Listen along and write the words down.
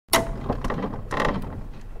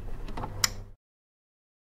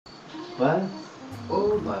Iqbal?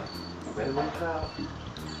 Oh my, Iqbal woke up.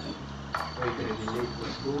 Why you gonna be late for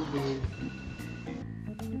school, man?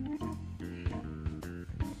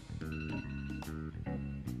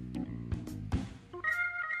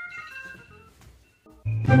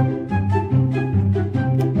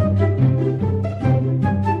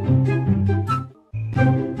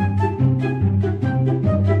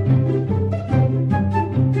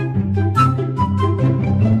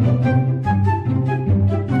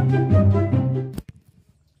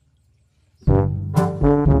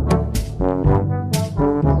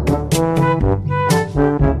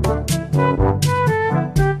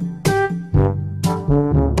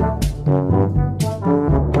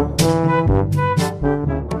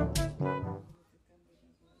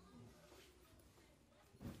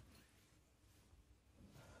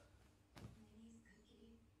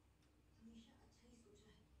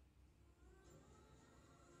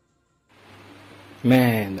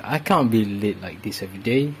 Man, I can't be late like this every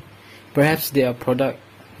day. Perhaps there are products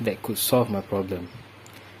that could solve my problem.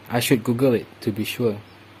 I should Google it to be sure.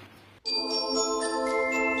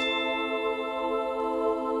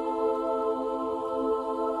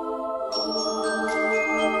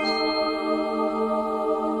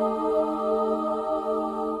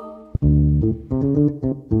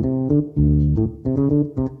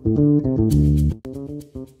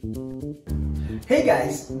 Hey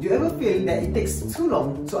guys, do you ever feel that it takes too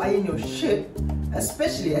long to iron your shirt,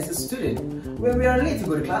 especially as a student, when we are late to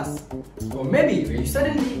go to class? Or maybe when you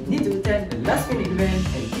suddenly need to attend a last minute event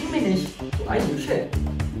and didn't manage to iron your shirt.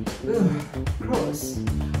 Ugh, gross.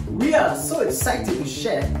 We are so excited to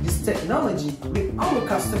share this technology with our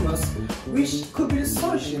customers, which could be the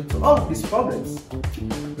solution to all of these problems.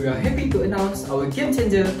 We are happy to announce our game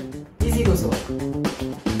changer, Easy Gosok.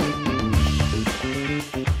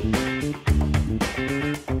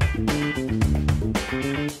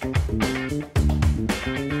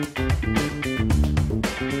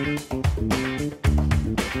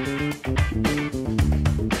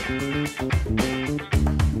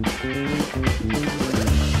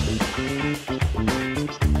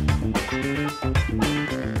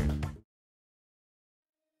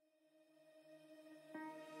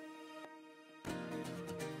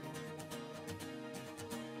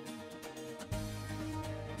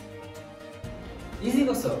 Easy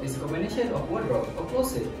Gosok is a combination of wardrobe or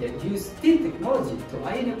closet that use thin technology to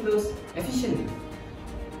iron your clothes efficiently.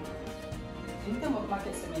 In terms of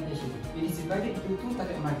market segmentation, it is divided into two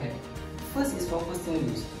target markets. First is for personal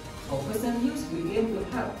use. For personal use, we aim to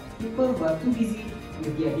help people who are too busy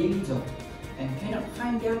with their daily job and cannot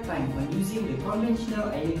find their time on using the conventional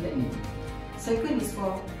ironing technique. Second is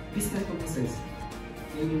for business purposes.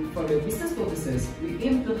 For the business purposes, we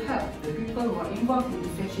aim to help the people who are involved in the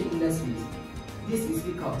fashion industries. This is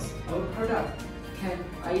because our product can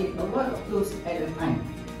iron a lot of clothes at a time.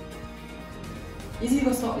 Easy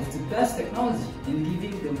Gosok is the best technology in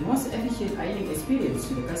giving the most efficient ironing experience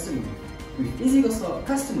to the customer. With Easy Gosok,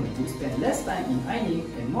 customers will spend less time in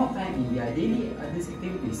ironing and more time in their daily other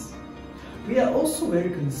activities. We are also very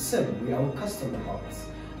concerned with our customer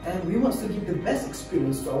health, and we want to give the best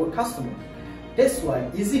experience to our customer. That's why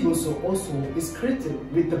Easy Gosok also is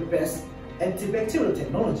created with the best antibacterial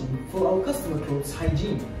technology for our customer clothes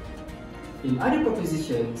hygiene. In other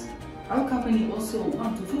propositions, our company also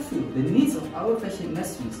wants to fulfill the needs of our fashion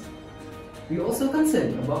industries. We are also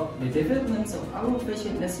concerned about the developments of our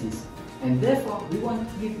fashion industries, and therefore we want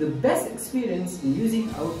to give the best experience in using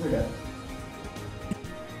our product.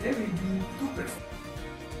 There will be two platforms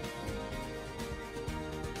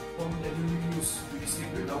that we will use to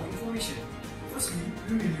distribute our information. Firstly,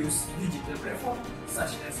 we will use digital platforms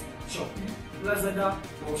such as Shopee, Lazada,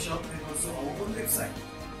 Workshop, and also our own website.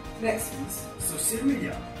 Next is social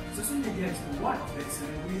media. Social media is one of the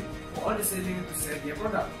excellent way for all the sellers to sell their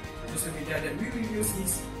product. The social media that we will use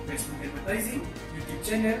is Facebook advertising, YouTube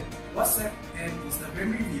channel, WhatsApp, and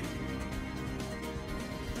Instagram review.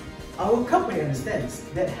 Our company understands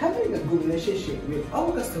that having a good relationship with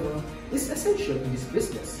our customer is essential in this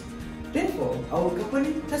business. Therefore, our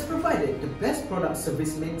company has provided the best product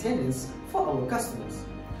service maintenance for our customers.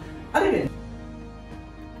 Other than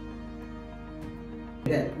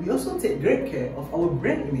that, we also take great care of our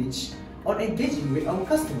brand image on engaging with our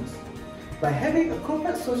customers by having a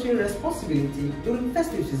corporate social responsibility during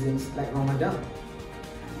festive seasons like Ramadan.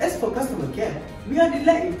 As for customer care, we are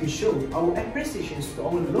delighted to show our appreciations to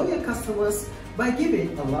our loyal customers by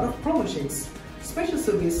giving a lot of promotions, special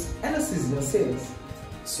service, and a seasonal sales.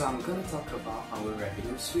 So I'm gonna talk about our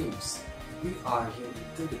revenue streams. We are here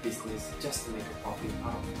into the business just to make a profit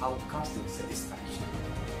out of our customer satisfaction.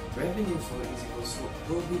 Revenue for Easy Gosok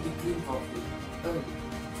will be the clean profit earned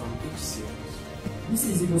from each sales? This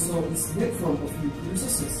EasyGoSo is made from a few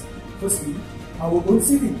resources. Firstly, our own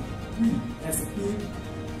saving. We, as a team,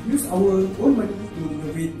 use our own money to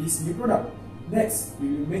innovate this new product. Next, we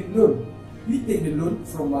will make loan. We take the loan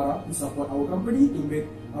from Mara to support our company to make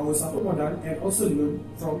our support modal and also loan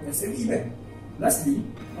from SME bank. Lastly,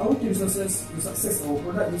 our key resources to success our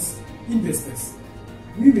product is investors.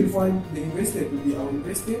 We will find the investor to be our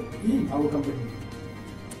investor in our company.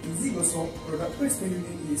 EasyGoSo product price per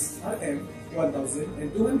unit is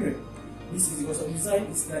RM1200. This EasyGoSo design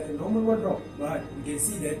is like a normal one drop, but you can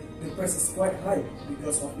see that the price is quite high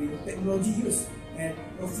because of the technology used and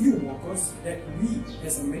a few more costs that we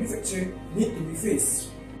as a manufacturer need to be faced.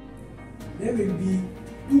 There will be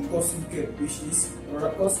two costs incurred, which is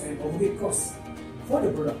product cost and overhead cost. For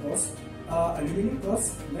the product cost, aluminum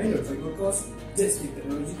cost, nylon fiber cost, jet ski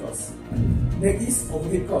technology cost. Next is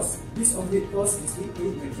overhead cost. This overhead cost is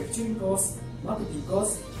include manufacturing cost, marketing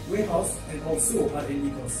cost, warehouse, and also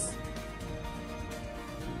R&D cost.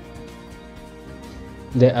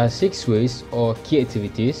 There are 6 ways or key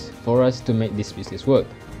activities for us to make this business work.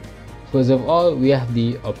 First of all, we have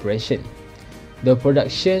the operation, the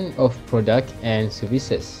production of product and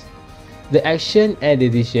services, the action and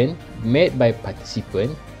decision made by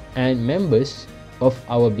participants and members of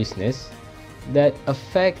our business that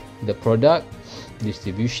affect the product,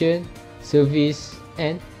 distribution, service,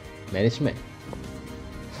 and management.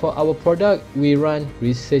 For our product, we run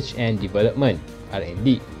research and development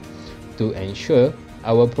 (R&D) to ensure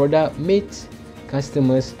our product meets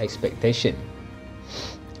customers' expectation.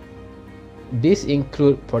 This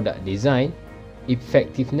include product design,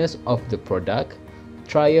 effectiveness of the product,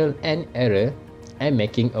 trial and error, and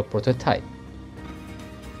making a prototype.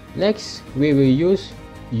 Next, we will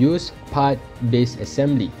use part-based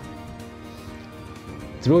assembly.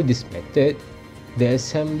 Through this method, the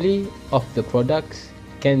assembly of the products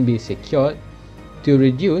can be secured to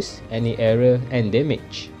reduce any error and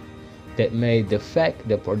damage that may affect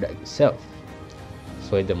the product itself.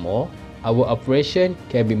 Furthermore, our operation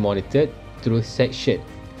can be monitored through section.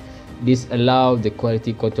 This allows the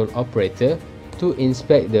quality control operator to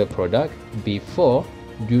inspect the product before,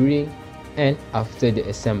 during, and after the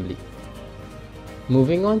assembly.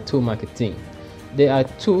 Moving on to marketing, there are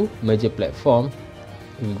 2 major platforms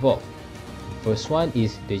involved. First one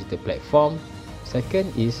is digital platform,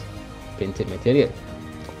 second is printed material.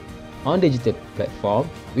 On digital platform,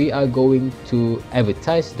 we are going to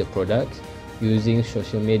advertise the product using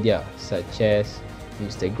social media such as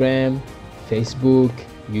Instagram, Facebook,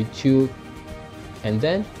 YouTube, and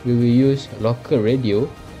then we will use local radio,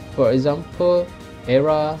 for example,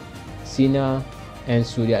 Era, Sina, and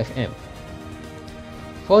Surya FM.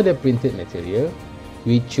 For the printed material,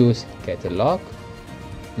 we choose catalog,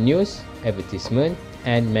 news, advertisement,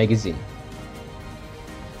 and magazine.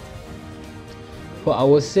 For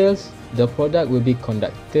our sales, the product will be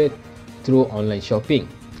conducted through online shopping.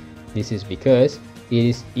 This is because it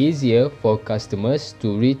is easier for customers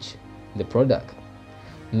to reach the product.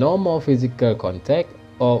 No more physical contact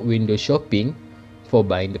or window shopping for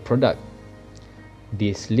buying the product.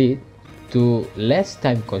 This leads to less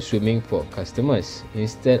time consuming for customers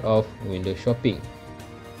instead of window shopping.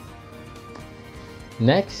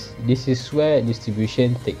 Next, this is where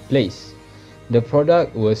distribution takes place. The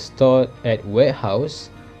product was stored at warehouse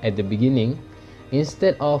at the beginning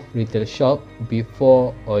instead of retail shop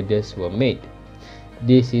before orders were made.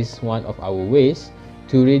 This is one of our ways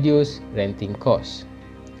to reduce renting costs.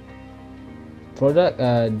 Products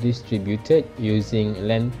are distributed using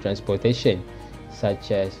land transportation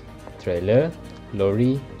such as trailer,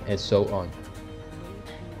 lorry, and so on.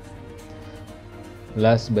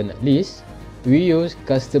 Last but not least, we use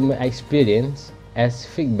customer experience as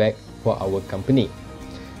feedback for our company.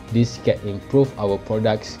 This can improve our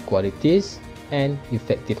product's qualities and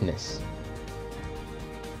effectiveness.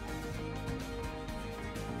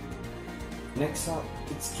 Next up,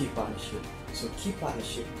 it's key partnership. So key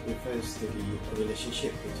partnership refers to the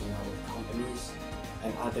relationship between our companies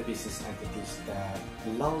and other business entities that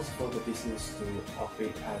allows for the business to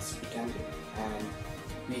operate as pretended, and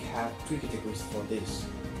we have 3 categories for this.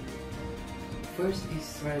 First is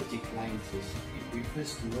strategic alliances. It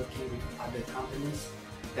refers to working with other companies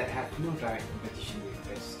that have no direct competition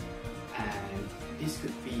with us, and this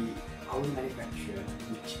could be our manufacturer,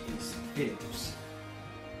 which is Philips.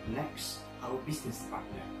 Next, our business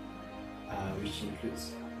partner, which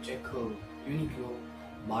includes Jekyll, Uniqlo,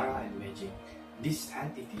 Mara, and Magic. These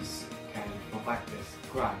entities can provide us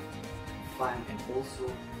grant, fund, and also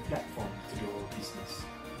platform to do our business.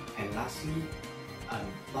 And lastly,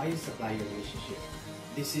 buyer-supplier relationship.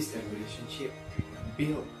 This is a relationship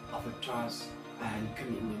built of a trust and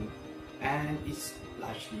commitment, and it's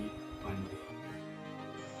largely one way.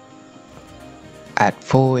 At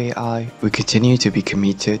 4AI, we continue to be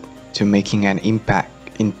committed to making an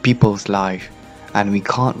impact in people's life, and we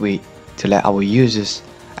can't wait to let our users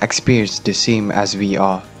experience the same as we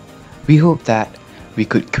are. We hope that we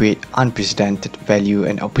could create unprecedented value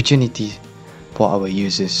and opportunities for our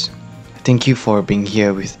users. Thank you for being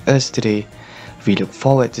here with us today. We look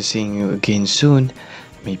forward to seeing you again soon.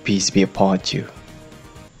 May peace be upon you.